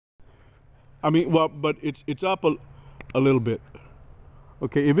I mean, well, but it's up a little bit.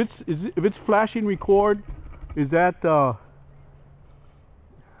 Okay, if it's flashing record, is that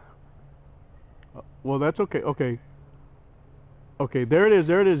well, that's okay. Okay. Okay, there it is.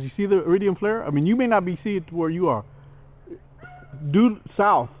 There it is. You see the Iridium Flare? I mean, you may not be seeing it where you are. Due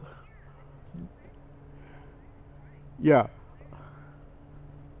south. Yeah.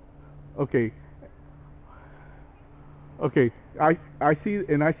 Okay. Okay. I see,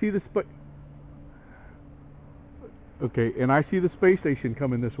 and I see the okay, and I see the space station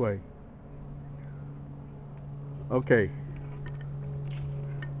coming this way. Okay.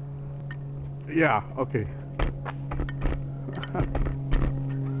 Yeah. Okay.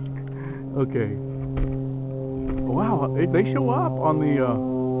 Okay. Wow, they show up on the.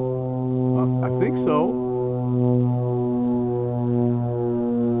 I think so.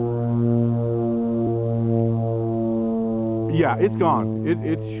 Yeah, it's gone.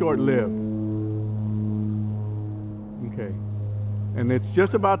 It's short lived. Okay, and it's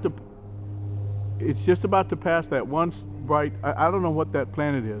just about to pass that one bright. I don't know what that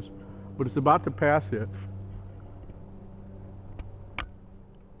planet is, but it's about to pass it.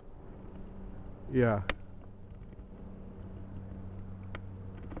 Yeah.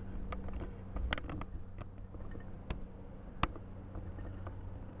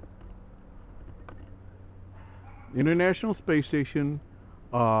 International Space Station,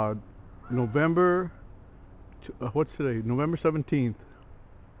 uh, November. What's today? November 17th.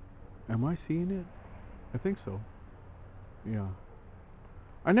 Am I seeing it? I think so. Yeah.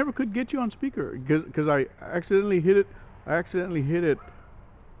 I never could get you on speaker because I accidentally hit it. I accidentally hit it.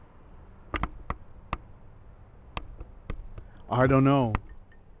 I don't know.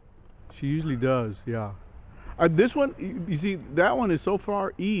 She usually does. Yeah. This one, you see, that one is so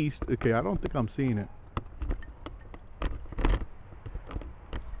far east. Okay, I don't think I'm seeing it.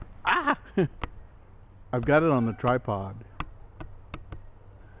 Ah! I've got it on the tripod.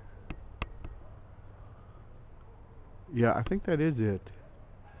 Yeah, I think that is it.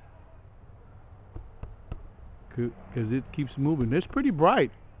 Because it keeps moving. It's pretty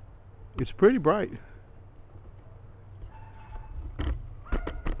bright. It's pretty bright.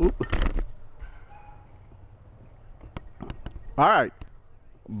 Oop. All right.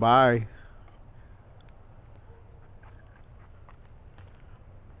 Bye.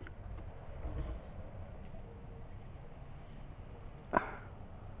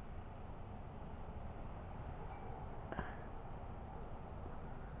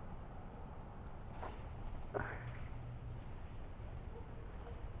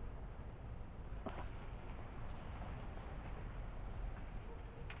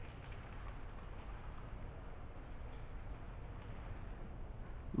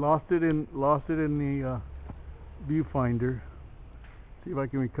 Lost it in the viewfinder. See if I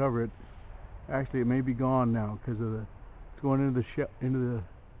can recover it. Actually, it may be gone now because of the. It's going into the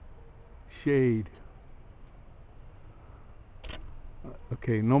shade.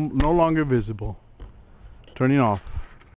 Okay, no longer visible. Turning off.